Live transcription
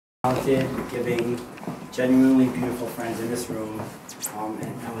Talented, giving, genuinely beautiful friends in this room,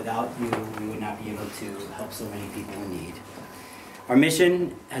 and without you, we would not be able to help so many people in need. Our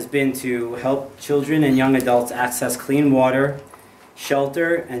mission has been to help children and young adults access clean water,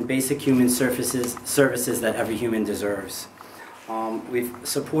 shelter, and basic human services that every human deserves. We've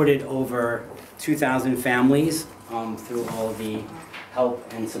supported over 2,000 families through all the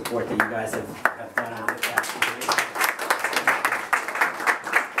help and support that you guys have done over the past few years.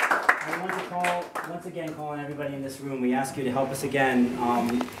 Once again, calling everybody in this room, we ask you to help us again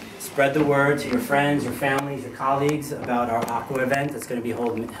spread the word to your friends, your families, your colleagues about our AQUA event that's going to be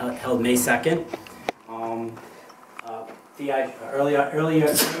held May 2nd. Early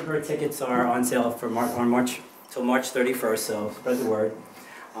bird tickets are on sale for March till March 31st, so spread the word.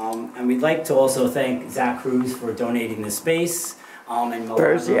 And we'd like to also thank Zach Cruz for donating the space. And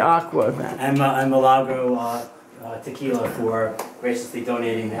Where's the AQUA event? And Milagro Tequila for graciously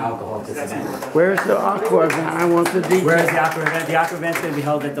donating the alcohol to this event. Where's the AQUA event? I want the details. Where's the AQUA event? The AQUA event is going to be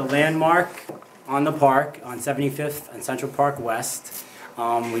held at the Landmark on the park on 75th and Central Park West.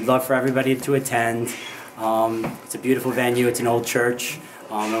 We'd love for everybody to attend. It's a beautiful venue. It's an old church,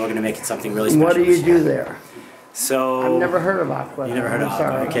 and we're going to make it something really special. What do you do there? So I've never heard of AQUA. You never heard of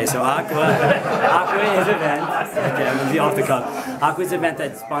AQUA? Okay, so AQUA is an event. Okay, I'm going to be off the cuff. AQUA is an event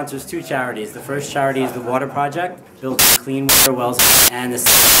that sponsors two charities. The first charity is the Water Project, built clean water wells, and the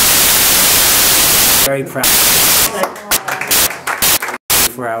very proud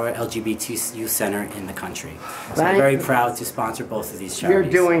for our LGBT youth center in the country. So I'm very proud to sponsor both of these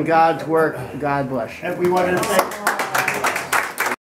charities. You're doing God's work. God bless you. And we wanted to thank